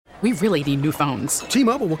We really need new phones.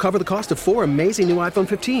 T-Mobile will cover the cost of 4 amazing new iPhone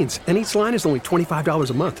 15s, and each line is only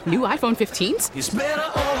 $25 a month. New iPhone 15s? It's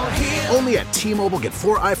better over here. Only at T-Mobile, get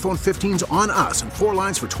 4 iPhone 15s on us and 4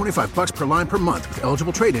 lines for $25 per line per month with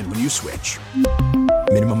eligible trade-in when you switch.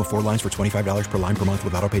 Minimum of 4 lines for $25 per line per month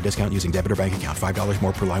with autopay discount using debit or bank account. $5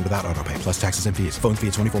 more per line without autopay, plus taxes and fees. Phone fee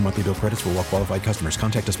at 24 monthly bill credits for well-qualified customers.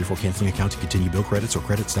 Contact us before canceling account to continue bill credits or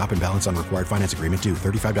credit stop and balance on required finance agreement due.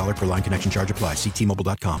 $35 per line connection charge applies. See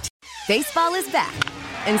T-Mobile.com. Baseball is back,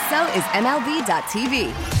 and so is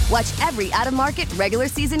MLB.tv. Watch every out-of-market regular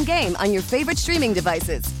season game on your favorite streaming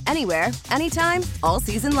devices, anywhere, anytime, all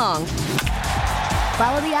season long.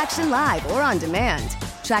 Follow the action live or on demand.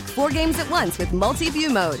 Track 4 games at once with multi-view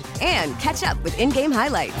mode and catch up with in-game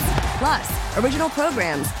highlights. Plus, original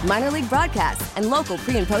programs, minor league broadcasts, and local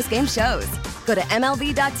pre- and post-game shows. Go to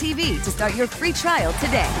MLB.tv to start your free trial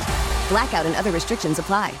today. Blackout and other restrictions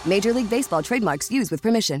apply. Major League Baseball trademarks used with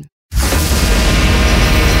permission.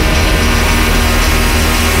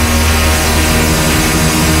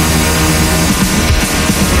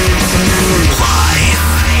 Live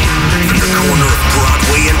from the corner of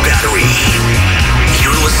Broadway and Battery,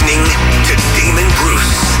 you're listening to Damon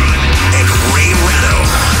Bruce and Ray Ratto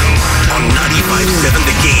on 95.7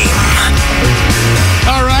 The Game.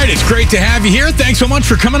 All right, it's great to have you here. Thanks so much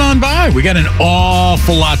for coming on by. We got an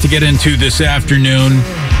awful lot to get into this afternoon.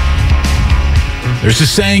 There's a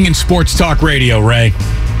saying in sports talk radio, Ray.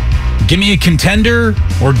 Give me a contender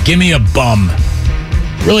or give me a bum.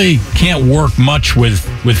 Really can't work much with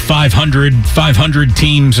 500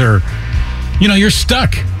 teams, or, you're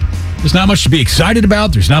stuck. There's not much to be excited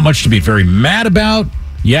about. There's not much to be very mad about.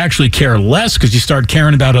 You actually care less because you start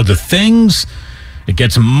caring about other things. It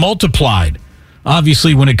gets multiplied,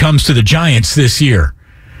 obviously, when it comes to the Giants this year.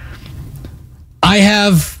 I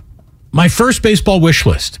have my first baseball wish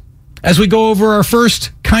list as we go over our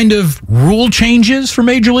first kind of rule changes for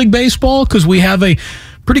Major League Baseball, because we have a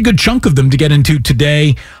pretty good chunk of them to get into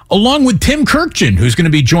today, along with Tim Kirkjian, who's going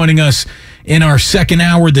to be joining us in our second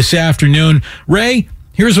hour this afternoon. Ray,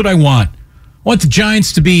 here's what I want. I want the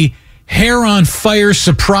Giants to be hair on fire,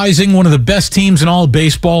 surprising, one of the best teams in all of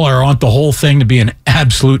baseball, or I want the whole thing to be an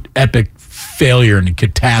absolute epic failure and a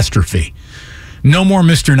catastrophe. No more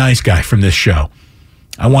Mr. Nice Guy from this show.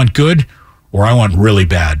 I want good or I want really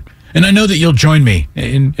bad. And I know that you'll join me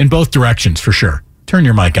in both directions for sure. Turn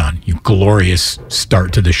your mic on, you glorious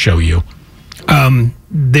start to the show, you.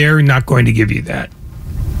 They're not going to give you that.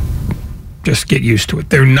 Just get used to it.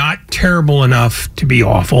 They're not terrible enough to be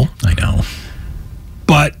awful. I know.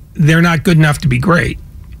 But they're not good enough to be great.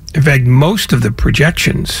 In fact, most of the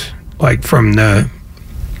projections, like from the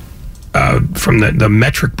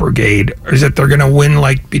metric brigade, is that they're going to win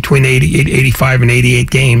like between 85 and 88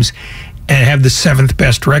 games and have the 7th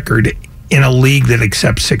best record in a league that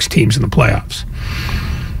accepts 6 teams in the playoffs.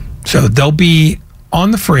 So they'll be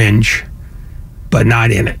on the fringe, but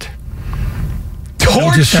not in it.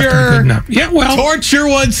 Torture. Yeah, well, torture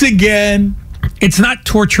once again. It's not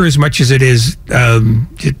torture as much as it is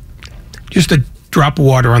just a drop of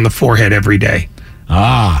water on the forehead every day.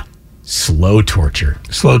 Slow torture.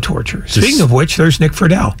 Slow torture. Speaking of which, there's Nick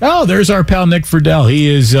Friedel. Oh, there's our pal Nick Friedel. He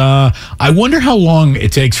is, I wonder how long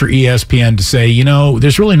it takes for ESPN to say,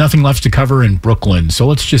 there's really nothing left to cover in Brooklyn, so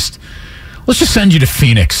let's just send you to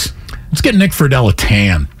Phoenix. Let's get Nick Friedel a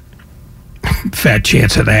tan. Fat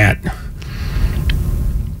chance of that.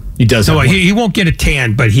 He does. No, he won't get a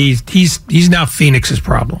tan, but he's now Phoenix's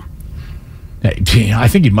problem. I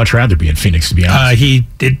think he'd much rather be in Phoenix, to be honest. He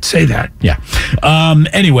did say that. Yeah.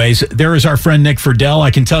 Anyways, there is our friend Nick Friedel.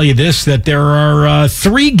 I can tell you this, that there are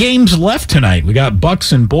 3 games left tonight. We got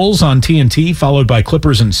Bucks and Bulls on TNT, followed by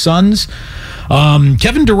Clippers and Suns.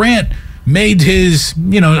 Kevin Durant made his,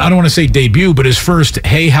 I don't want to say debut, but his first,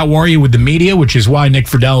 hey, how are you with the media, which is why Nick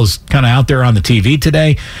Friedel is kind of out there on the TV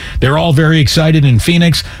today. They're all very excited in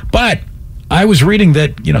Phoenix, but I was reading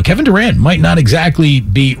that, Kevin Durant might not exactly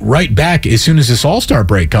be right back as soon as this All-Star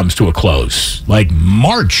break comes to a close. Like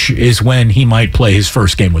March is when he might play his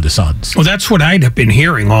first game with the Suns. Well, that's what I'd have been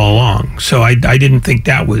hearing all along. So I didn't think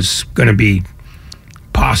that was going to be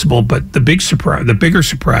possible. But the bigger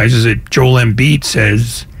surprise is that Joel Embiid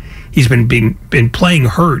says he's been playing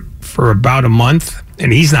hurt for about a month,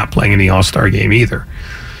 and he's not playing in the All-Star game either,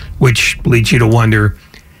 which leads you to wonder,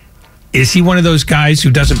 is he one of those guys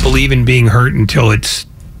who doesn't believe in being hurt until it's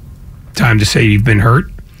time to say you've been hurt?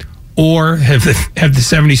 Or have the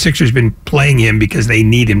 76ers been playing him because they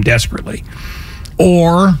need him desperately?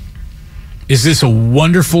 Or is this a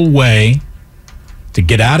wonderful way to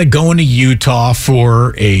get out of going to Utah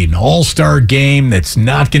for an all-star game that's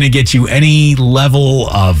not going to get you any level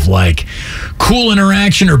of like cool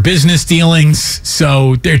interaction or business dealings.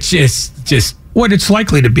 So they're just what it's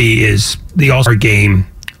likely to be is the all-star game,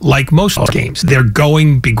 like most games, they're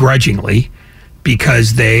going begrudgingly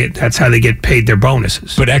because that's how they get paid their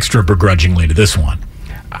bonuses. But extra begrudgingly to this one.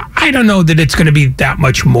 I don't know that it's going to be that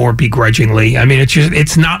much more begrudgingly. I mean,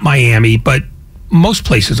 it's not Miami, but most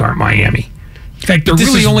places aren't Miami. In fact,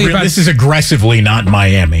 this is aggressively not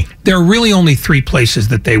Miami. There are really only 3 places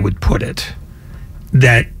that they would put it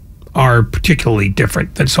that are particularly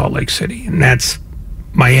different than Salt Lake City, and that's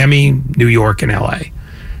Miami, New York, and LA.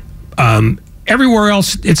 Everywhere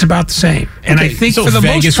else, it's about the same. And I think so for the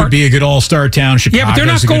Vegas most part, would be a good all-star town. Chicago's but they're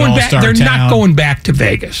not going back. They're not going back to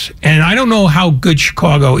Vegas, and I don't know how good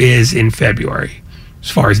Chicago is in February, as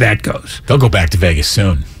far as that goes. They'll go back to Vegas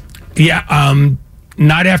soon. Yeah.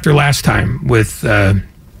 Not after last time with the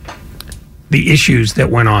issues that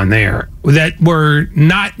went on there that were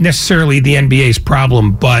not necessarily the NBA's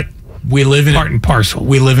problem, but we live in part and parcel.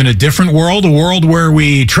 We live in a different world, a world where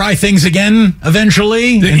we try things again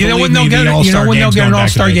eventually. You know when they'll get an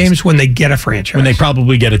all-star games when they get a franchise. When they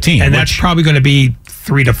probably get a team. And that's probably going to be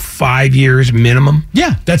 3 to 5 years minimum.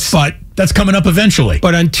 Yeah, that's coming up eventually.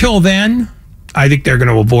 But until then, I think they're going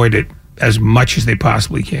to avoid it as much as they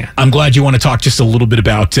possibly can. I'm glad you want to talk just a little bit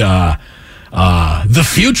about the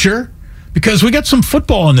future, because we got some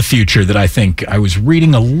football in the future that I think I was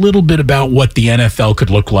reading a little bit about what the NFL could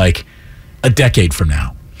look like a decade from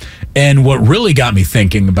now. And what really got me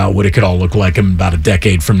thinking about what it could all look like in about a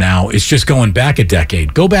decade from now is just going back a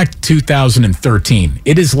decade. Go back to 2013.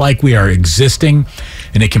 It is like we are existing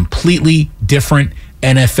in a completely different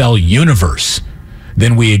NFL universe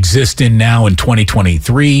than we exist in now in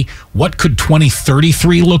 2023. What could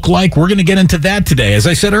 2033 look like? We're going to get into that today. As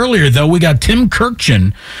I said earlier, though, we got Tim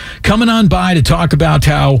Kurkjian coming on by to talk about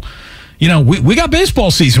how, we got baseball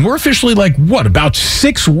season. We're officially about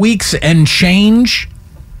 6 weeks and change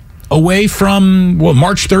away from,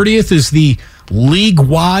 March 30th is the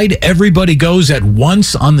league-wide, everybody goes at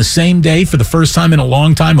once on the same day for the first time in a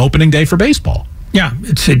long time, opening day for baseball. Yeah,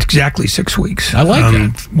 it's exactly 6 weeks. I like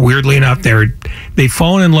that. Weirdly enough, they've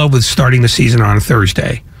fallen in love with starting the season on a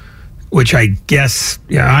Thursday, which I guess,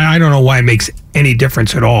 I don't know why it makes any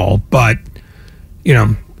difference at all, but,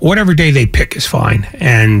 whatever day they pick is fine.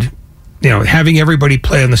 And, having everybody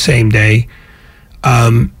play on the same day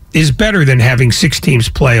is better than having 6 teams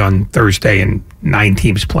play on Thursday and 9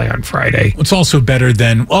 teams play on Friday. It's also better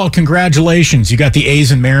than, congratulations, you got the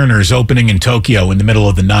A's and Mariners opening in Tokyo in the middle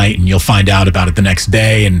of the night, and you'll find out about it the next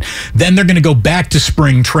day, and then they're going to go back to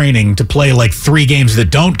spring training to play 3 games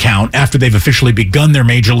that don't count after they've officially begun their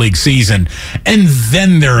major league season, and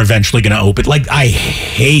then they're eventually going to open. I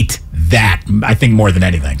hate that, I think, more than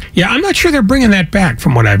anything. Yeah, I'm not sure they're bringing that back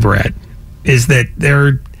from what I've read, is that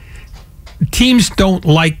teams don't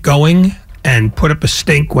like going and put up a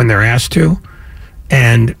stink when they're asked to.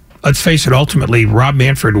 And let's face it, ultimately, Rob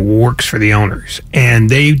Manfred works for the owners. And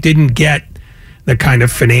they didn't get the kind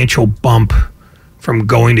of financial bump from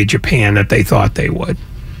going to Japan that they thought they would.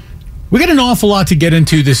 We got an awful lot to get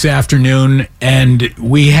into this afternoon, and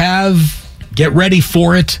we have, get ready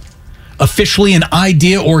for it, officially an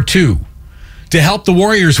idea or two to help the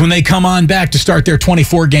Warriors when they come on back to start their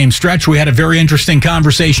 24-game stretch. We had a very interesting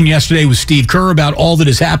conversation yesterday with Steve Kerr about all that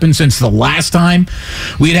has happened since the last time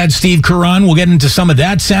we had Steve Kerr on. We'll get into some of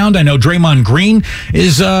that sound. I know Draymond Green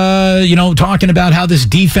is, talking about how this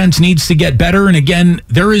defense needs to get better. And again,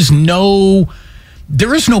 there is no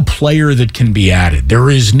player that can be added. There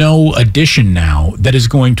is no addition now that is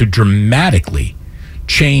going to dramatically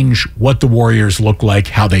change what the Warriors look like,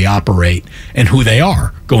 how they operate, and who they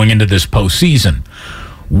are going into this postseason.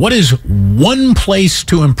 What is one place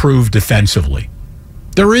to improve defensively?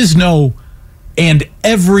 There is no and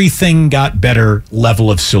everything got better level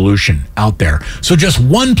of solution out there. So just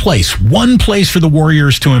one place for the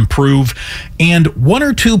Warriors to improve, and 1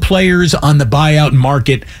 or 2 players on the buyout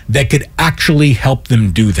market that could actually help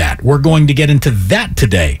them do that. We're going to get into that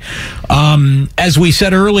today. As we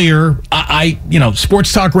said earlier,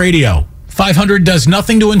 Sports Talk Radio, 500 does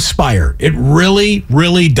nothing to inspire. It really,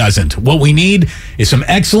 really doesn't. What we need is some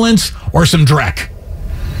excellence or some dreck.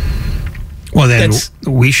 Well, then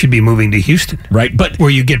we should be moving to Houston. Right, but where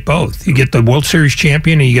you get both. You get the World Series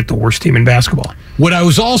champion and you get the worst team in basketball. What I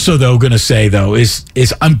was also, though, going to say, though, is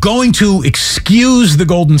I'm going to excuse the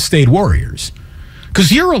Golden State Warriors,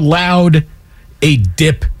 because you're allowed a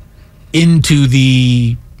dip into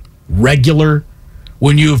the regular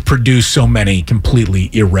when you have produced so many completely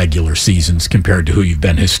irregular seasons compared to who you've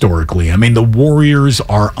been historically. I mean, the Warriors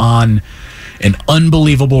are on an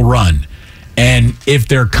unbelievable run. And if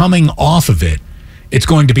they're coming off of it, it's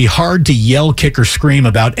going to be hard to yell, kick, or scream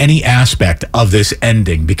about any aspect of this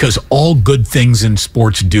ending because all good things in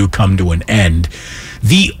sports do come to an end.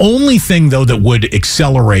 The only thing, though, that would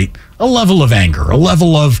accelerate a level of anger, a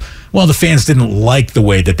level of, well, the fans didn't like the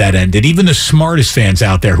way that ended. Even the smartest fans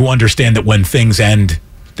out there who understand that when things end,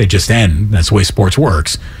 they just end. That's the way sports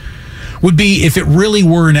works. Would be if it really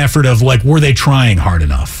were an effort of, like, were they trying hard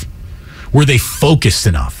enough? Were they focused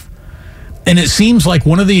enough? And it seems like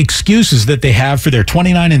one of the excuses that they have for their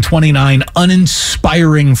 29-29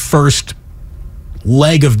 uninspiring first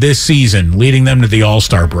leg of this season, leading them to the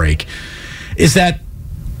All-Star break, is that,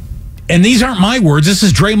 and these aren't my words, this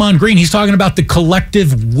is Draymond Green. He's talking about the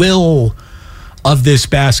collective will of this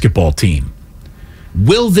basketball team.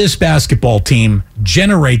 Will this basketball team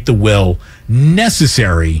generate the will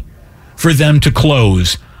necessary for them to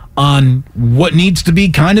close on what needs to be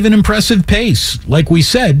kind of an impressive pace? Like we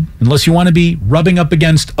said, unless you want to be rubbing up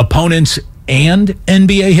against opponents and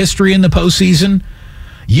NBA history in the postseason,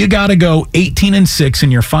 you got to go 18-6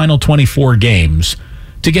 in your final 24 games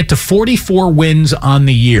to get to 44 wins on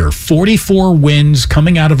the year. 44 wins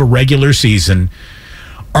coming out of a regular season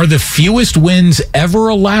are the fewest wins ever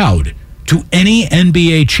allowed to any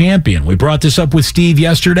NBA champion. We brought this up with Steve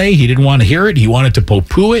yesterday. He didn't want to hear it. He wanted to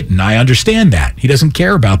poo-poo it, and I understand that. He doesn't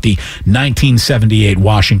care about the 1978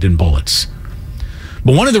 Washington Bullets.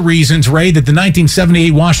 But one of the reasons, Ray, that the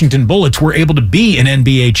 1978 Washington Bullets were able to be an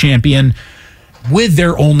NBA champion with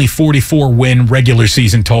their only 44-win regular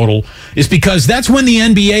season total is because that's when the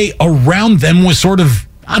NBA around them was sort of,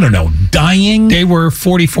 I don't know, dying. They were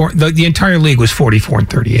 44. The entire league was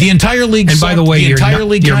 44-38. The entire league. And by the way, your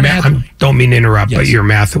math, I don't mean to interrupt, yes, but your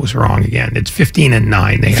math was wrong again. It's 15-9.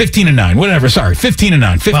 15-9, whatever. Sorry,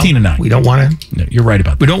 15-9. 15-9. We don't want to. No, you're right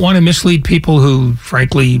about that. We don't want to mislead people who,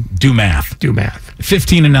 frankly, do math.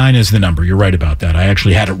 15-9 is the number. You're right about that. I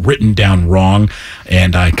actually had it written down wrong,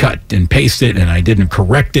 and I cut and pasted, and I didn't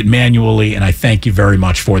correct it manually. And I thank you very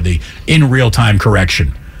much for the in real time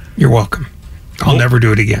correction. You're welcome. I'll never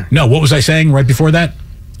do it again. No, what was I saying right before that?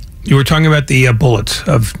 You were talking about the Bullets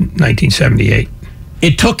of 1978.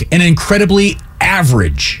 It took an incredibly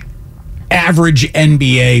average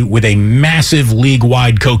NBA with a massive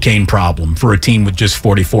league-wide cocaine problem for a team with just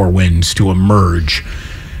 44 wins to emerge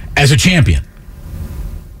as a champion.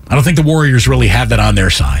 I don't think the Warriors really have that on their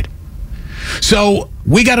side. So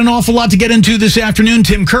we got an awful lot to get into this afternoon.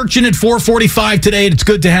 Tim Kirkjian at 4:45 today. It's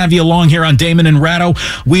good to have you along here on Damon and Ratto.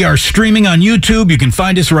 We are streaming on YouTube. You can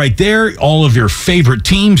find us right there. All of your favorite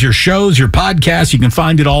teams, your shows, your podcasts, you can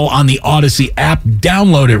find it all on the Odyssey app.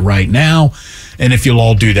 Download it right now. And if you'll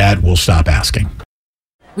all do that, we'll stop asking.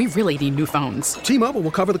 We really need new phones. T-Mobile will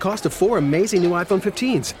cover the cost of 4 amazing new iPhone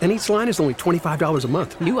 15s, and each line is only $25 a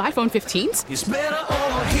month. New iPhone 15s? It's better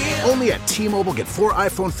over here. Only at T-Mobile, get 4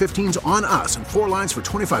 iPhone 15s on us and 4 lines for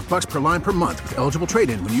 $25 per line per month with eligible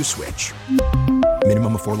trade-in when you switch.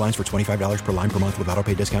 Minimum of 4 lines for $25 per line per month with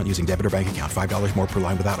autopay discount using debit or bank account. $5 more per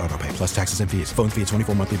line without autopay, plus taxes and fees. Phone fee at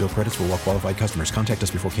 24 monthly bill credits for well-qualified customers. Contact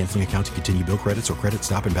us before canceling account to continue bill credits or credit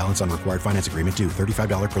stop and balance on required finance agreement due.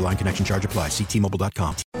 $35 per line connection charge applies. See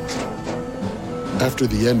T-Mobile.com. After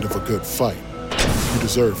the end of a good fight, you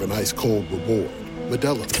deserve an ice-cold reward.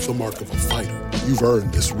 Modelo is the mark of a fighter. You've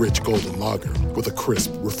earned this rich golden lager with a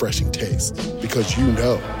crisp, refreshing taste. Because you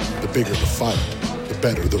know, the bigger the fight, the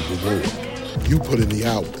better the reward. You put in the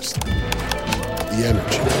hours, the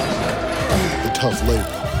energy, the tough labor.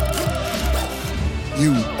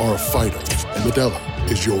 You are a fighter, and Modelo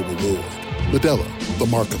is your reward. Modelo, the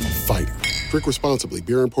mark of a fighter. Drink responsibly.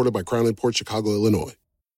 Beer imported by Crown Imports, Chicago, Illinois.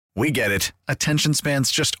 We get it. Attention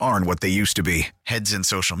spans just aren't what they used to be. Heads in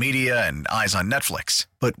social media and eyes on Netflix.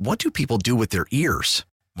 But what do people do with their ears?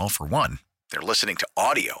 Well, for one, they're listening to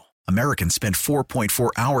audio. Americans spend 4.4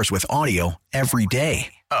 hours with audio every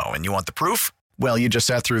day. Oh, and you want the proof? Well, you just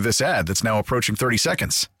sat through this ad that's now approaching 30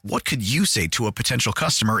 seconds. What could you say to a potential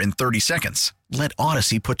customer in 30 seconds? Let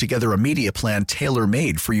Odyssey put together a media plan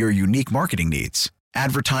tailor-made for your unique marketing needs.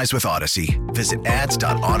 Advertise with Odyssey. Visit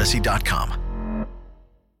ads.odyssey.com.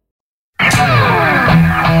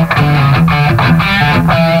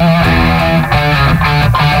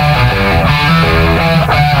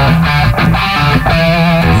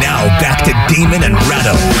 Now back to Damon and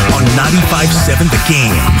Ratto on 95.7 The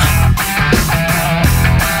Game.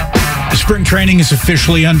 Spring training is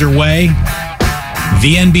officially underway.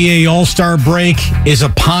 The NBA All-Star break is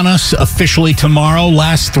upon us officially tomorrow.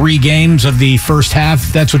 Last 3 games of the first half,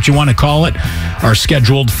 if that's what you want to call it, are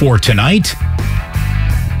scheduled for tonight.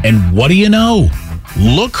 And what do you know?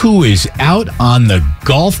 Look who is out on the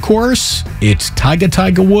golf course. It's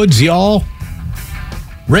Tiger Woods, y'all.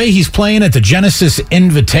 Ray, he's playing at the Genesis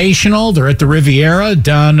Invitational. They're at the Riviera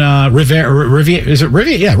down Riviera. Is it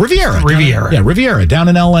Riviera? Yeah, Riviera. Riviera down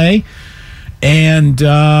in L.A. And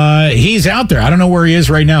he's out there. I don't know where he is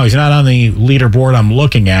right now. He's not on the leaderboard I'm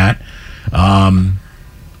looking at.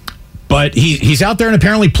 But he's out there and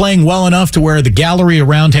apparently playing well enough to where the gallery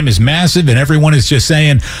around him is massive and everyone is just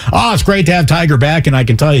saying, oh, it's great to have Tiger back. And I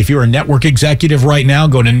can tell you, if you're a network executive right now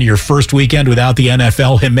going into your first weekend without the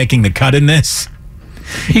NFL, him making the cut in this,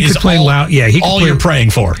 he could play lousy. Yeah, you're praying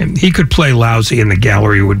for. He could play lousy and the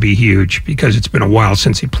gallery would be huge because it's been a while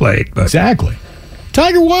since he played. But. Exactly.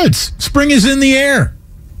 Tiger Woods, spring is in the air.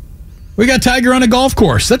 We got Tiger on a golf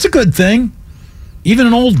course. That's a good thing. Even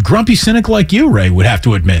an old grumpy cynic like you, Ray, would have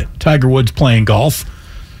to admit. Tiger Woods playing golf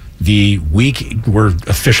the week we're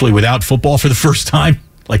officially without football for the first time.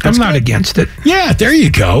 Like, I'm not against it. Yeah, there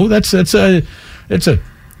you go. That's a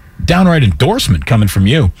downright endorsement coming from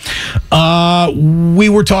you. We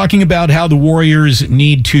were talking about how the Warriors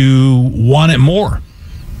need to want it more.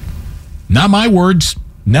 Not my words.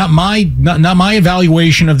 Not my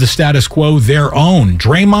evaluation of the status quo, their own.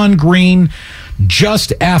 Draymond Green,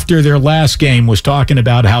 just after their last game, was talking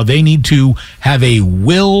about how they need to have a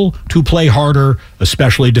will to play harder,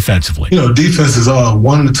 especially defensively. Defense is all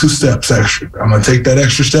 1 to 2 steps extra. I'm going to take that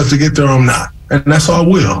extra step to get there, or I'm not. And that's all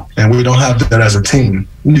will. And we don't have that as a team.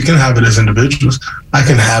 You can have it as individuals. I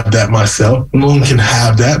can have that myself. No one can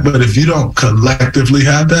have that. But if you don't collectively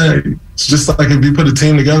have that, it's just like if you put a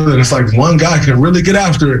team together and it's like one guy can really get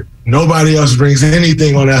after it. Nobody else brings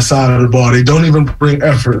anything on that side of the ball. They don't even bring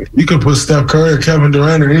effort. You can put Steph Curry or Kevin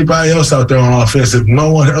Durant or anybody else out there on offense. If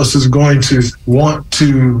no one else is going to want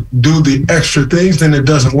to do the extra things, then it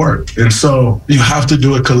doesn't work. And so you have to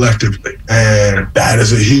do it collectively. And that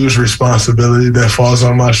is a huge responsibility that falls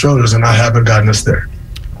on my shoulders, and I haven't gotten us there.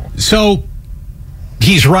 So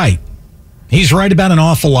he's right. He's right about an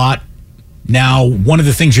awful lot. Now, one of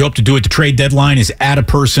the things you hope to do at the trade deadline is add a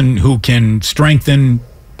person who can strengthen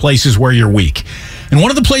places where you're weak. And one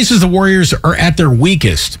of the places the Warriors are at their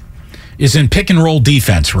weakest is in pick and roll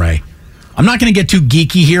defense, Ray. I'm not going to get too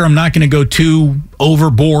geeky here. I'm not going to go too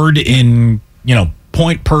overboard in,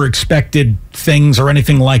 point per expected things or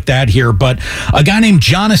anything like that here. But a guy named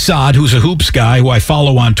John Assad, who's a hoops guy who I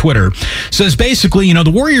follow on Twitter, says basically, the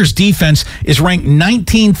Warriors defense is ranked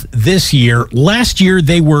 19th this year. Last year,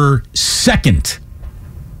 they were second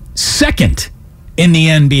in the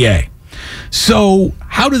NBA. So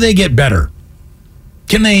how do they get better?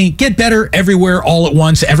 Can they get better everywhere all at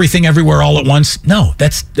once, everything everywhere all at once? No,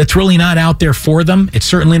 that's really not out there for them. It's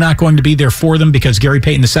certainly not going to be there for them because Gary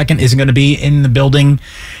Payton II isn't going to be in the building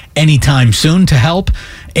anytime soon to help.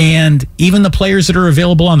 And even the players that are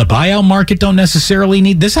available on the buyout market don't necessarily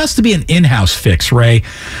need. This has to be an in-house fix, Ray.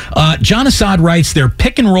 John Assad writes, their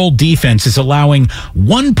pick and roll defense is allowing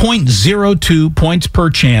 1.02 points per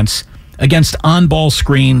chance against on-ball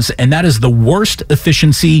screens, and that is the worst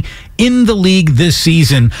efficiency in the league this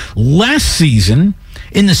season. Last season,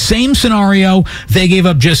 in the same scenario, they gave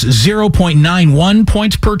up just 0.91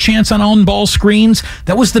 points per chance on on-ball screens.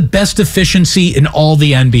 That was the best efficiency in all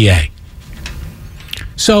the NBA.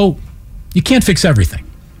 So, you can't fix everything.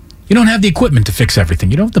 You don't have the equipment to fix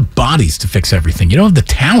everything. You don't have the bodies to fix everything. You don't have the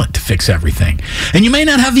talent to fix everything. And you may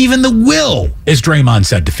not have even the will, as Draymond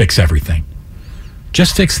said, to fix everything.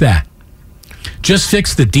 Just fix that. Just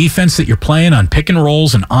fix the defense that you're playing on pick and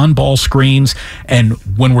rolls and on-ball screens. And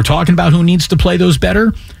when we're talking about who needs to play those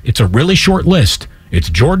better, it's a really short list. It's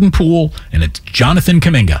Jordan Poole and it's Jonathan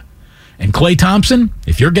Kuminga. And Klay Thompson,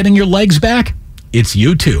 if you're getting your legs back, it's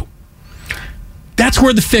you too. That's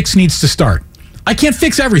where the fix needs to start. I can't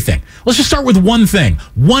fix everything. Let's just start with one thing,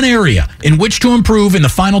 one area in which to improve in the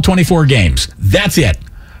final 24 games. That's it.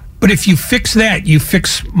 But if you fix that, you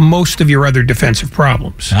fix most of your other defensive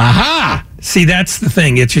problems. Aha! See, that's the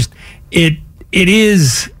thing. It's just, it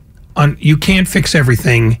is, you can't fix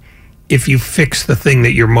everything if you fix the thing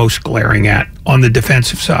that you're most glaring at on the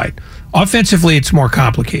defensive side. Offensively, it's more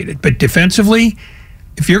complicated. But defensively,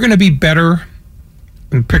 if you're going to be better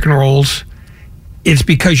in pick and rolls, it's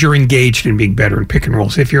because you're engaged in being better in pick and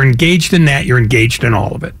rolls. If you're engaged in that, you're engaged in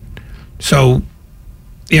all of it. So,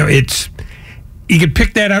 you could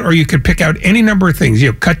pick that out, or you could pick out any number of things.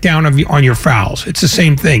 Cut down on your fouls. It's the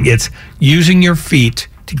same thing. It's using your feet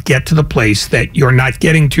to get to the place that you're not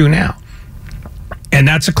getting to now. And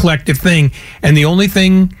that's a collective thing. And the only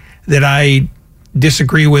thing that I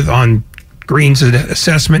disagree with on Green's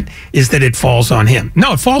assessment is that it falls on him.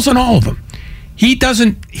 No, it falls on all of them. He's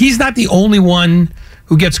not the only one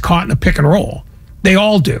who gets caught in a pick and roll. They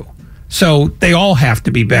all do. So they all have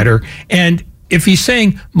to be better. And if he's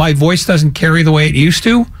saying my voice doesn't carry the way it used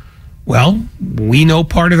to, Well, we know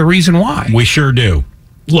part of the reason why. We sure do.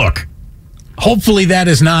 Look, hopefully that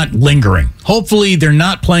is not lingering. Hopefully they're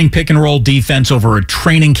not playing pick and roll defense over a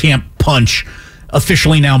training camp punch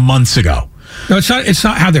officially now months ago. No, it's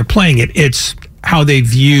not how they're playing it. It's how they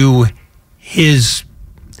view his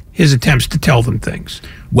attempts to tell them things.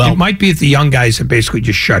 Well, it might be that the young guys have basically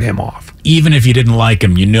just shut him off. Even if you didn't like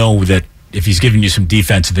him, you know that if he's giving you some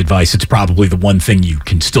defensive advice, it's probably the one thing you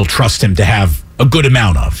can still trust him to have a good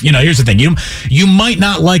amount of. Here's the thing. You might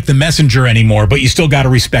not like the messenger anymore, but you still got to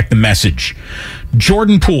respect the message.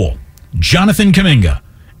 Jordan Poole, Jonathan Kuminga,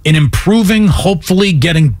 in improving, hopefully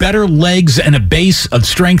getting better legs and a base of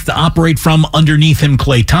strength to operate from underneath him,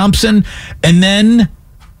 Klay Thompson, and then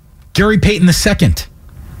Gary Payton II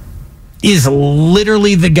is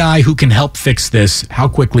literally the guy who can help fix this. How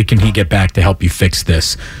quickly can he get back to help you fix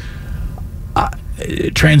this?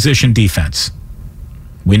 Transition defense.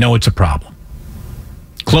 We know it's a problem.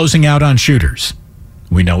 Closing out on shooters.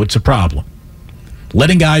 We know it's a problem.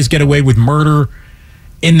 Letting guys get away with murder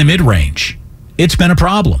in the mid-range. It's been a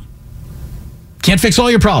problem. Can't fix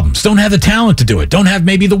all your problems. Don't have the talent to do it. Don't have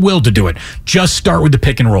maybe the will to do it. Just start with the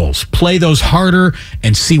pick and rolls. Play those harder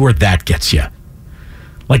and see where that gets you.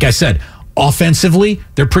 Like I said, offensively,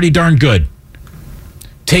 they're pretty darn good.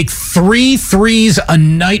 Take 3 threes a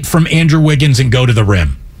night from Andrew Wiggins and go to the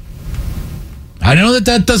rim. I know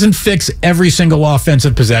that doesn't fix every single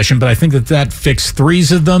offensive possession, but I think that fixes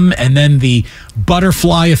 3s of them, and then the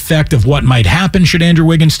butterfly effect of what might happen should Andrew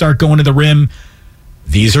Wiggins start going to the rim.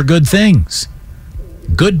 These are good things.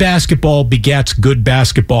 Good basketball begets good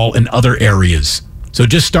basketball in other areas. So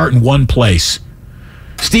just start in one place.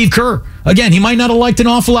 Steve Kerr, again, he might not have liked an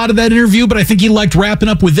awful lot of that interview, but I think he liked wrapping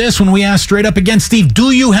up with this when we asked straight up again, Steve,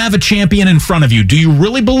 do you have a champion in front of you? Do you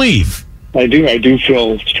really believe? I do. I do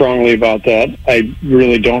feel strongly about that. I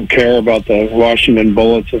really don't care about the Washington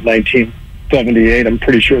Bullets of 1978. I'm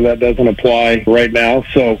pretty sure that doesn't apply right now.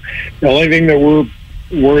 So the only thing that we're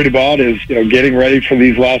worried about is, getting ready for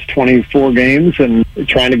these last 24 games and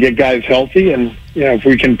trying to get guys healthy. And, if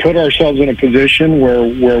we can put ourselves in a position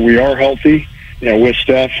where we are healthy, with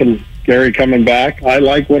Steph and Gary coming back, I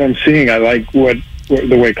like what I'm seeing. I like the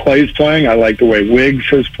way Klay's playing. I like the way Wiggs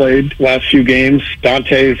has played last few games.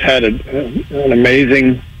 Dante's had an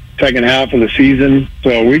amazing second half of the season.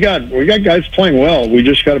 So we got guys playing well. We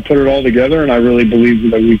just got to put it all together, and I really believe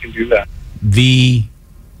that we can do that. The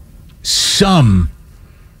sum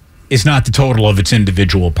is not the total of its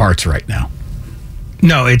individual parts right now.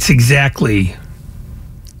 No, it's exactly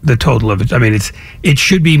the total of it. I mean, it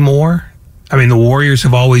should be more. I mean, the Warriors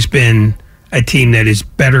have always been a team that is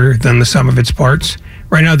better than the sum of its parts.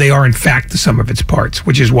 Right now, they are, in fact, the sum of its parts,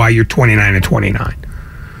 which is why you're 29-29.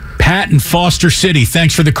 Pat in Foster City.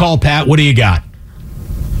 Thanks for the call, Pat. What do you got?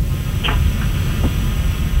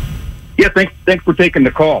 Yeah, thanks for taking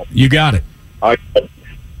the call. You got it. I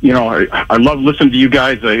love listening to you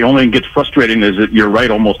guys. The only thing that gets frustrating is that you're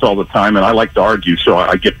right almost all the time, and I like to argue, so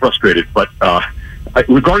I get frustrated. But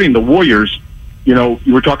regarding the Warriors, you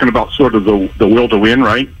were talking about sort of the will to win,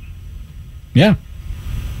 right? Yeah.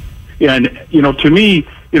 And, to me,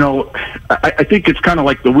 I think it's kind of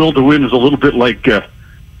like the will to win is a little bit like,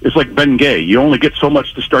 it's like Ben Gay. You only get so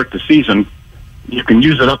much to start the season. You can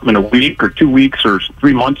use it up in a week or 2 weeks or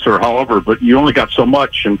 3 months or however, but you only got so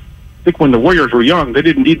much. And I think when the Warriors were young, they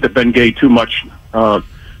didn't need the Ben Gay too much. So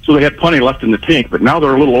they had plenty left in the tank. But now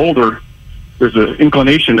they're a little older. There's an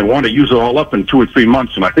inclination to want to use it all up in 2 or 3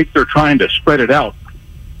 months. And I think they're trying to spread it out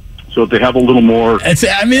so they have a little more.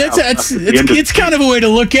 It's kind of a way to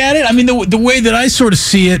look at it. I mean, the way that I sort of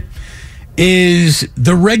see it is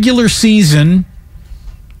the regular season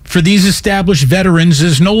for these established veterans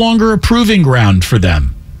is no longer a proving ground for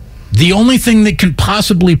them. The only thing that can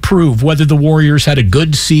possibly prove whether the Warriors had a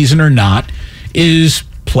good season or not is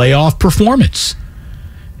playoff performance.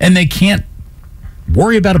 And they can't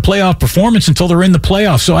worry about a playoff performance until they're in the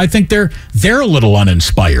playoffs. So I think they're a little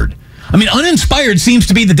uninspired. I mean, uninspired seems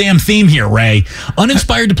to be the damn theme here, Ray.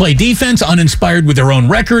 Uninspired to play defense, uninspired with their own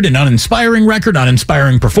record,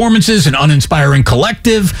 uninspiring performances, an uninspiring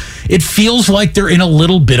collective. It feels like they're in a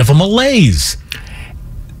little bit of a malaise.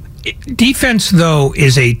 Defense, though,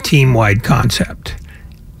 is a team-wide concept.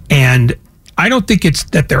 And I don't think it's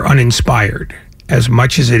that they're uninspired as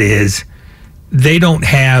much as it is they don't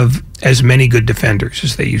have as many good defenders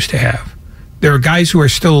as they used to have. There are guys who are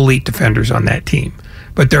still elite defenders on that team.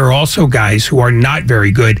 But there are also guys who are not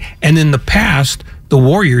very good. And in the past, the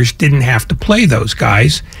Warriors didn't have to play those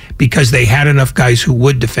guys because they had enough guys who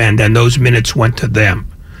would defend, and those minutes went to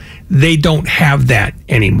them. They don't have that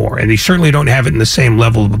anymore, and they certainly don't have it in the same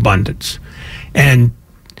level of abundance. And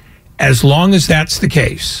as long as that's the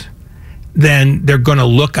case, then they're going to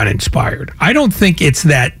look uninspired. I don't think it's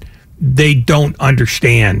that they don't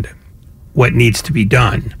understand what needs to be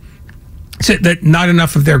done. It's that not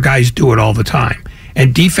enough of their guys do it all the time.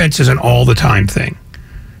 And defense is an all-the-time thing.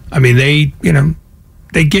 I mean, they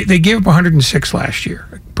gave up 106 last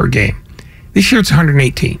year per game. This year it's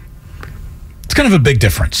 118. It's kind of a big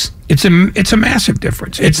difference. It's a massive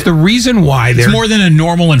difference. It's the reason why it's more than a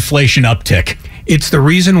normal inflation uptick. It's the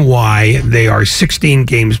reason why they are 16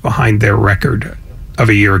 games behind their record of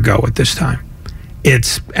a year ago at this time.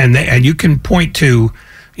 And you can point to,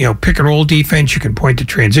 pick and roll defense. You can point to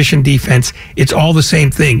transition defense. It's all the same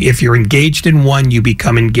thing. If you're engaged in one, you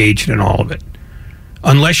become engaged in all of it.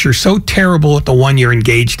 Unless you're so terrible at the one you're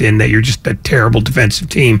engaged in that you're just a terrible defensive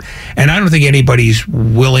team. And I don't think anybody's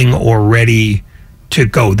willing or ready to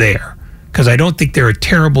go there, because I don't think they're a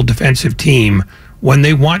terrible defensive team when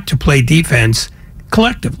they want to play defense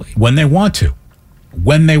collectively. When they want to.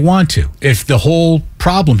 If the whole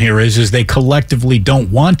problem here is they collectively don't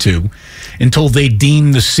want to until they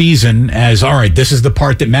deem the season as, all right, this is the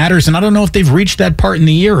part that matters. And I don't know if they've reached that part in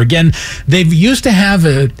the year. Again, they've used to have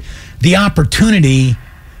the opportunity,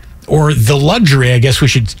 or the luxury, I guess we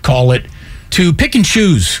should call it, to pick and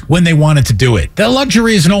choose when they wanted to do it. The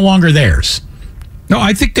luxury is no longer theirs. No,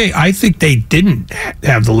 I think they didn't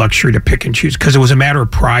have the luxury to pick and choose because it was a matter of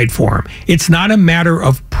pride for them. It's not a matter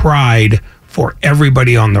of pride for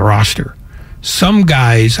everybody on the roster. Some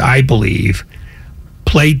guys, I believe,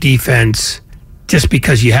 play defense just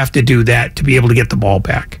because you have to do that to be able to get the ball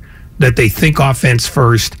back. That they think offense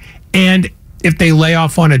first, and if they lay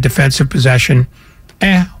off on a defensive possession,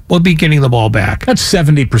 we'll be getting the ball back. That's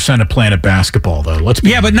 70% of Planet Basketball, though. Let's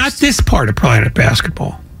be honest. But not this part of Planet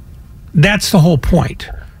Basketball. That's the whole point.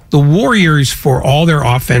 The Warriors, for all their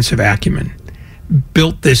offensive acumen,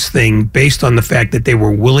 built this thing based on the fact that they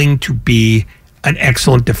were willing to be an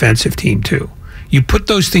excellent defensive team, too. You put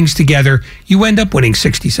those things together, you end up winning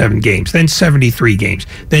 67 games, then 73 games,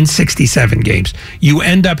 then 67 games. You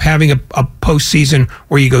end up having a postseason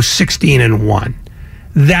where you go 16-1.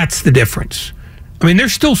 That's the difference. I mean, they're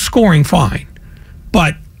still scoring fine,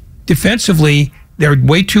 but defensively, they're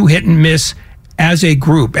way too hit and miss as a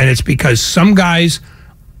group, and it's because some guys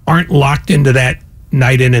aren't locked into that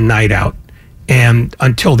night in and night out. And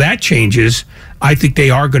until that changes, I think they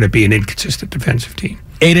are going to be an inconsistent defensive team.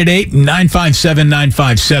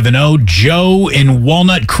 888-957-9570. Joe in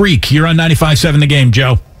Walnut Creek. You're on 95.7 The Game,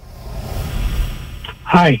 Joe.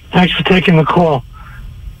 Hi. Thanks for taking the call.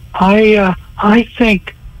 I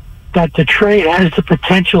think that the trade has the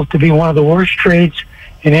potential to be one of the worst trades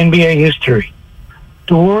in NBA history.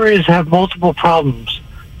 The Warriors have multiple problems,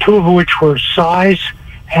 two of which were size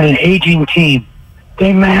and an aging team.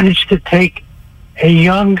 They managed to take a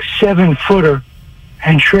young 7-footer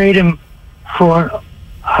and trade him for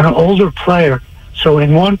an older player. So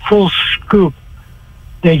in one full scoop,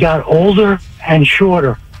 they got older and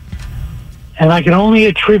shorter. And I can only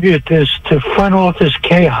attribute this to front office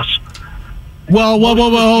chaos. Well,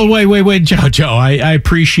 wait, Joe. I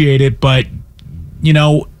appreciate it, but,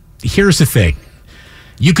 here's the thing.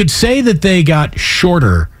 You could say that they got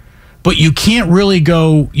shorter, but you can't really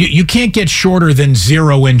go, you can't get shorter than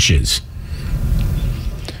 0 inches.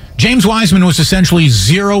 James Wiseman was essentially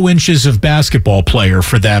 0 inches of basketball player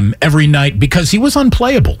for them every night because he was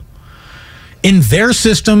unplayable. In their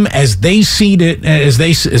system, as they saw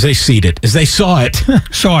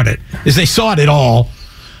it all,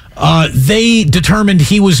 they determined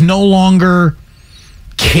he was no longer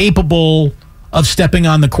capable of stepping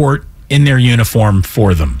on the court in their uniform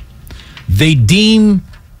for them. They deem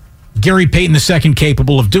Gary Payton II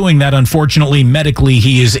capable of doing that. Unfortunately, medically,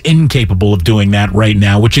 he is incapable of doing that right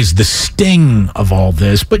now, which is the sting of all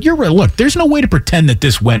this. But you're right. Look, there's no way to pretend that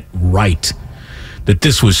this went right, that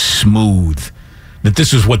this was smooth, that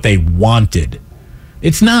this was what they wanted.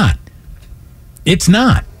 It's not. It's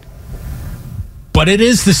not. But it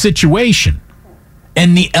is the situation.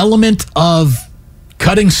 And the element of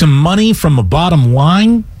cutting some money from a bottom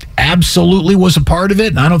line absolutely was a part of it.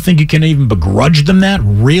 And I don't think you can even begrudge them that,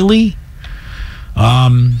 really.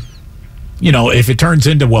 If it turns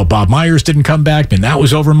into, Bob Myers didn't come back and that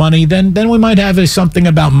was over money, then we might have something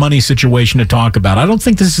about money situation to talk about. I don't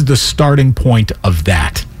think this is the starting point of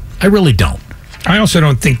that. I really don't. I also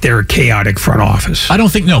don't think they're a chaotic front office. I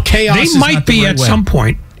don't think, chaos they is might not the be right at way. some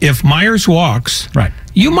point. If Myers walks, right,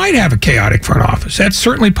 you might have a chaotic front office. That's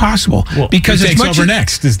certainly possible. Well, because who takes over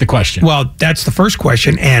next is the question. Well, that's the first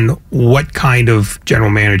question. And what kind of general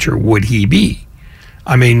manager would he be?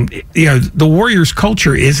 I mean, the Warriors'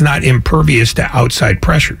 culture is not impervious to outside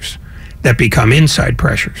pressures that become inside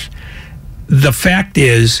pressures. The fact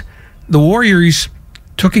is, the Warriors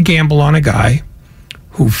took a gamble on a guy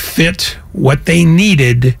who fit what they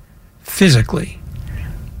needed physically,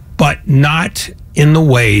 but not in the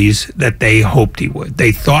ways that they hoped he would.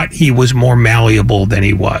 They thought he was more malleable than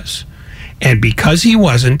he was. And because he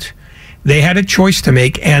wasn't, they had a choice to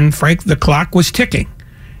make, and Frank, the clock was ticking.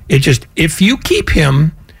 It just, if you keep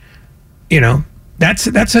him,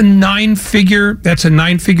 that's a nine-figure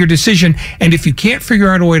decision. And if you can't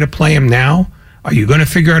figure out a way to play him now, are you going to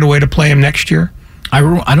figure out a way to play him next year?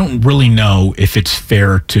 I don't really know if it's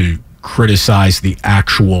fair to criticize the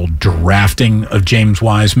actual drafting of James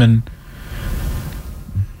Wiseman,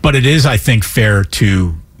 but it is, I think, fair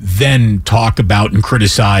to then talk about and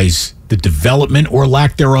criticize the development or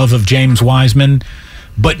lack thereof of James Wiseman,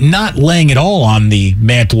 but not laying it all on the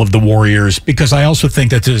mantle of the Warriors, because I also think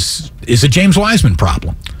that this is a James Wiseman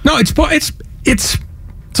problem. No, it's all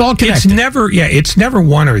connected. It's never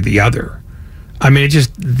one or the other. I mean,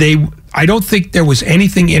 I don't think there was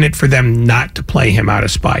anything in it for them not to play him out of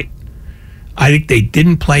spite. I think they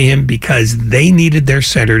didn't play him because they needed their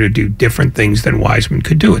center to do different things than Wiseman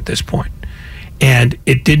could do at this point. And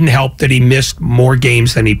it didn't help that he missed more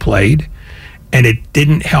games than he played. And it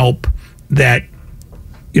didn't help that,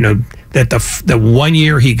 that the 1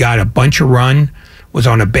 year he got a bunch of run was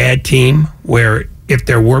on a bad team where if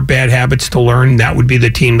there were bad habits to learn, that would be the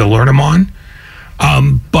team to learn them on.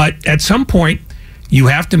 But at some point, you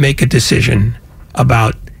have to make a decision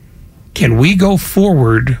about, can we go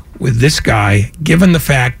forward with this guy, given the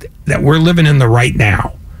fact that we're living in the right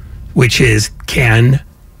now, which is, can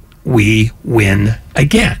we win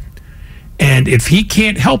again? And if he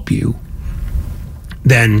can't help you,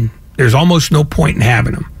 then there's almost no point in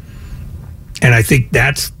having him. And I think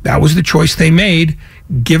that was the choice they made,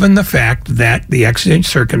 given the fact that the exigent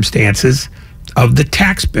circumstances of the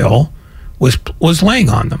tax bill was laying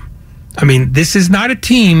on them. I mean, this is not a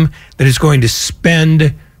team that is going to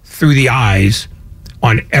spend through the eyes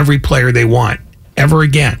on every player they want ever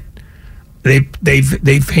again.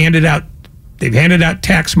 They've handed out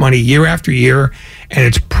tax money year after year, and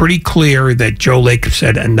it's pretty clear that Joe Lacob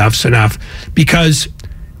said enough's enough, because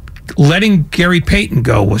letting Gary Payton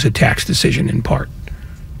go was a tax decision in part.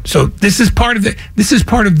 So this is part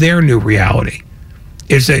of their new reality.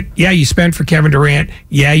 Is that, you spend for Kevin Durant,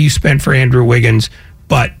 you spend for Andrew Wiggins,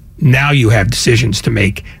 but now you have decisions to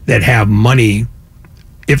make that have money,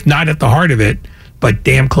 if not at the heart of it, but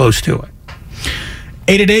damn close to it.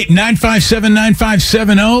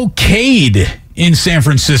 888-957-9570. Cade in San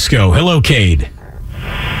Francisco. Hello, Cade.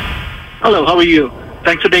 Hello, how are you?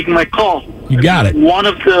 Thanks for taking my call. You got it. One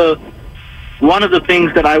of the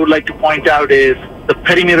things that I would like to point out is the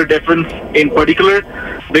perimeter difference in particular,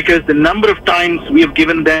 because the number of times we have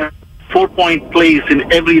given them 4-point plays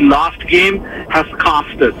in every last game has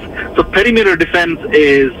cost us. So perimeter defense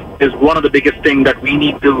is one of the biggest things that we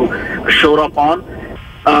need to shore up on.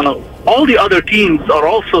 All the other teams are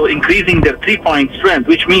also increasing their 3-point strength,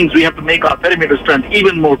 which means we have to make our perimeter strength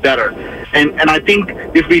even more better. And I think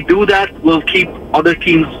if we do that, we'll keep other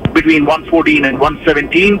teams between 114 and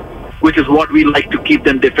 117, which is what we like to keep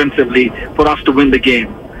them defensively for us to win the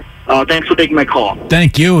game. Thanks for taking my call.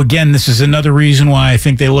 Thank you. Again, this is another reason why I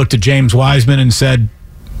think they looked at James Wiseman and said,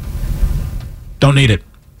 don't need it,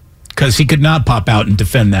 because he could not pop out and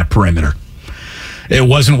defend that perimeter. It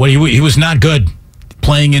wasn't what he was not good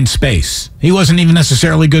playing in space. He wasn't even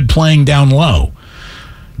necessarily good playing down low.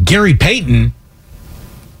 Gary Payton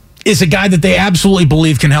is a guy that they absolutely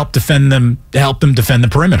believe can help them defend the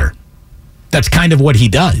perimeter. That's kind of what he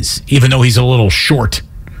does, even though he's a little short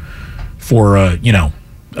for a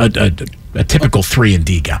typical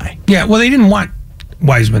 3-and-D guy. Yeah, well, they didn't want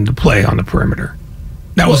Wiseman to play on the perimeter.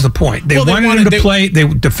 That was the point. They wanted him to play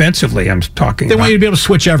defensively. I'm talking. They wanted to be able to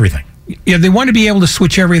switch everything. Yeah, they wanted to be able to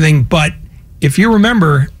switch everything. But if you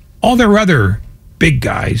remember, all their other big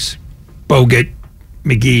guys, Bogut,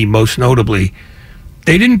 McGee, most notably,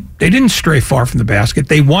 they didn't stray far from the basket.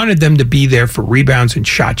 They wanted them to be there for rebounds and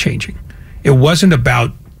shot changing. It wasn't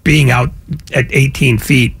about being out at 18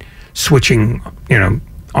 feet switching,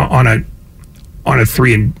 on a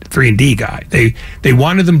 3-and-D guy. They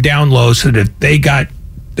wanted them down low so that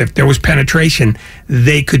if there was penetration,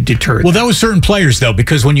 they could deter them. Well, that was certain players, though,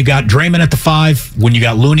 because when you got Draymond at the 5, when you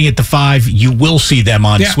got Looney at the 5, you will see them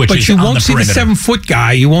on switches on the perimeter. But you won't see the 7-foot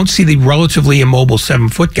guy. You won't see the relatively immobile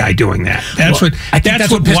 7-foot guy doing that. That's what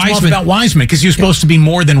pissed me off about Wiseman, because he was supposed to be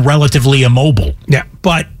more than relatively immobile. Yeah,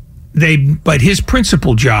 but his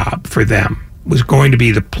principal job for them was going to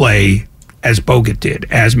be to play as Bogut did,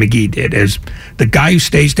 as McGee did, as the guy who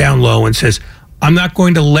stays down low and says, I'm not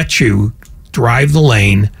going to let you drive the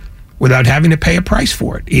lane without having to pay a price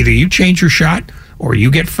for it. Either you change your shot, or you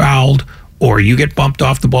get fouled, or you get bumped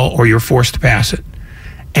off the ball, or you're forced to pass it.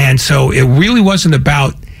 And so it really wasn't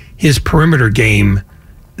about his perimeter game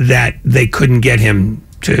that they couldn't get him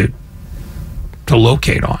to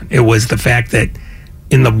locate on. It was the fact that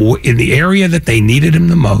in the area that they needed him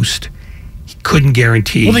the most, he couldn't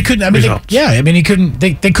guarantee. Well, they couldn't. I mean, he couldn't.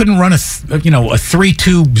 They couldn't run a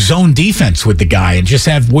 3-2 zone defense with the guy and just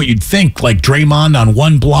have what you'd think like Draymond on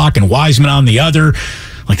one block and Wiseman on the other.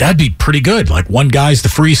 Like, that'd be pretty good. Like, one guy's the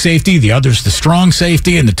free safety, the other's the strong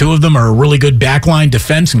safety, and the two of them are a really good backline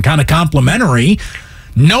defense and kind of complementary.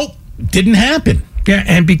 Nope, didn't happen. Yeah,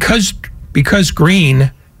 and because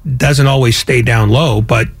Green doesn't always stay down low,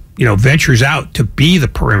 but ventures out to be the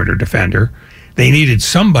perimeter defender, they needed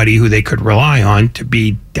somebody who they could rely on to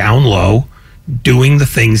be down low, doing the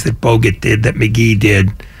things that Bogut did, that McGee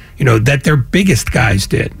did, that their biggest guys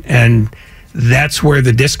did. And that's where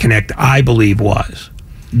the disconnect, I believe, was.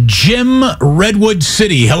 Jim, Redwood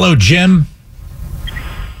City. Hello, Jim.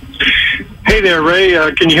 Hey there, Ray.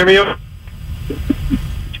 Can you hear me?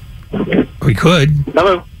 We could.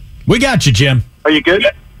 Hello. We got you, Jim. Are you good?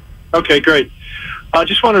 Okay, great. I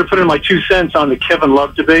just wanted to put in my 2 cents on the Kevin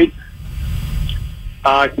Love debate.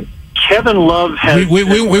 Kevin Love has... We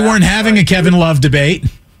weren't having a Kevin Love debate.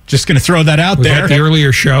 Just going to throw that out there. Was that the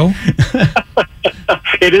earlier show?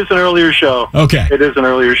 It is an earlier show. Okay. It is an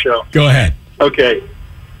earlier show. Go ahead. Okay.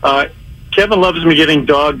 Kevin Love has been getting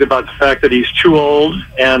dogged about the fact that he's too old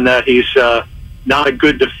and that he's not a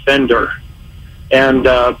good defender. And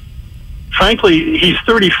frankly, he's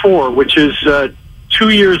 34, which is 2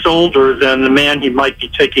 years older than the man he might be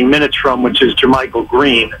taking minutes from, which is JaMychal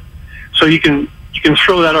Green. So you can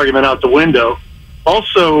throw that argument out the window.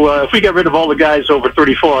 Also, if we got rid of all the guys over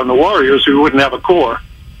 34 on the Warriors, we wouldn't have a core.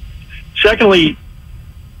 Secondly,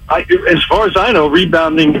 as far as I know,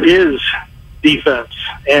 rebounding is defense.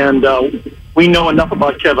 And we know enough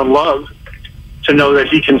about Kevin Love to know that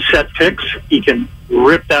he can set picks, he can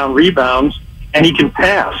rip down rebounds, and he can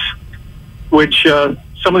pass, which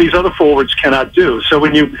some of these other forwards cannot do. So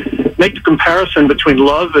when you make the comparison between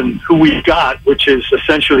Love and who we've got, which is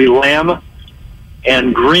essentially Lamb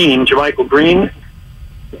and Green, JaMychal Green,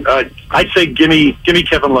 I'd say give me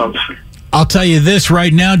Kevin Love. I'll tell you this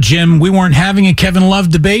right now, Jim. We weren't having a Kevin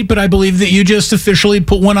Love debate, but I believe that you just officially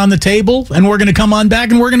put one on the table, and we're going to come on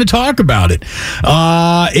back and we're going to talk about it.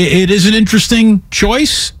 It is an interesting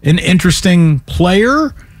choice, an interesting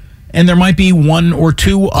player, and there might be one or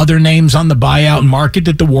two other names on the buyout market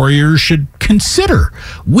that the Warriors should consider.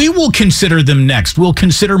 We will consider them next. We'll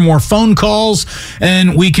consider more phone calls,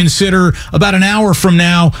 and we consider about an hour from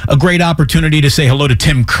now a great opportunity to say hello to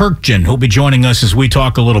Tim Kurkjian, who'll be joining us as we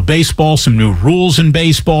talk a little baseball, some new rules in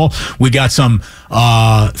baseball. We got some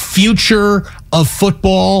future of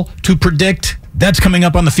football to predict. That's coming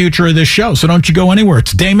up on the future of this show, so don't you go anywhere.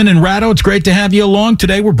 It's Damon and Ratto. It's great to have you along.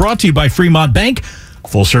 Today we're brought to you by Fremont Bank.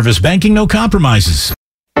 Full service banking, no compromises.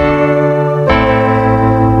 Now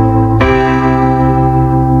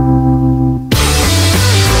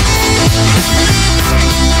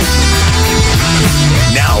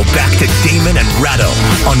back to Damon and Ratto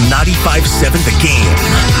on 95.7 The Game.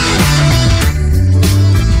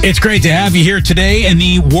 It's great to have you here today, and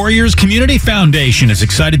the Warriors Community Foundation is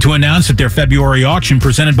excited to announce that their February auction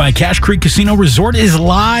presented by Cache Creek Casino Resort is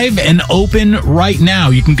live and open right now.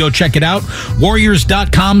 You can go check it out,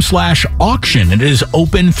 warriors.com/auction. It is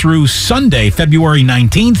open through Sunday, February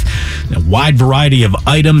 19th. A wide variety of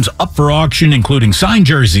items up for auction, including signed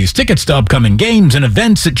jerseys, tickets to upcoming games and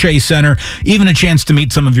events at Chase Center, even a chance to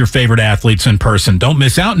meet some of your favorite athletes in person. Don't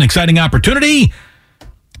miss out, an exciting opportunity.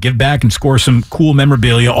 Give back and score some cool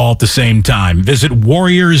memorabilia all at the same time. Visit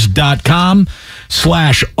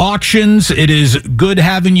warriors.com/auctions. It is good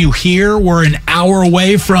having you here. We're an hour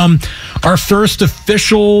away from our first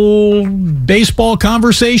official baseball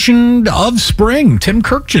conversation of spring. Tim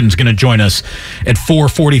Kurkjian's going to join us at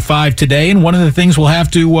 4:45 today. And one of the things we'll have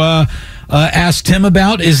to ask Tim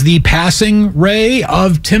about is the passing, Ray,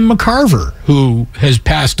 of Tim McCarver, who has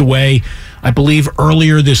passed away, I believe,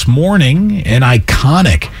 earlier this morning. An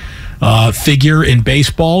iconic figure in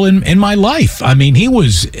baseball in my life. I mean, he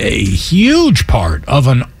was a huge part of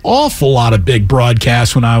an awful lot of big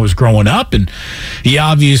broadcasts when I was growing up, and he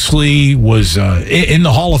obviously was in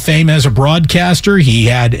the Hall of Fame as a broadcaster. He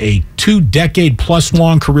had a 2-decade-plus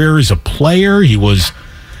long career as a player. He was,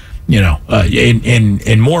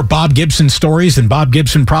 in more Bob Gibson stories than Bob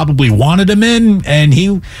Gibson probably wanted him in, and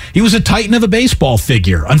he was a titan of a baseball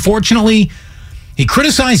figure. Unfortunately, he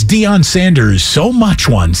criticized Deion Sanders so much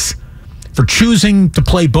once for choosing to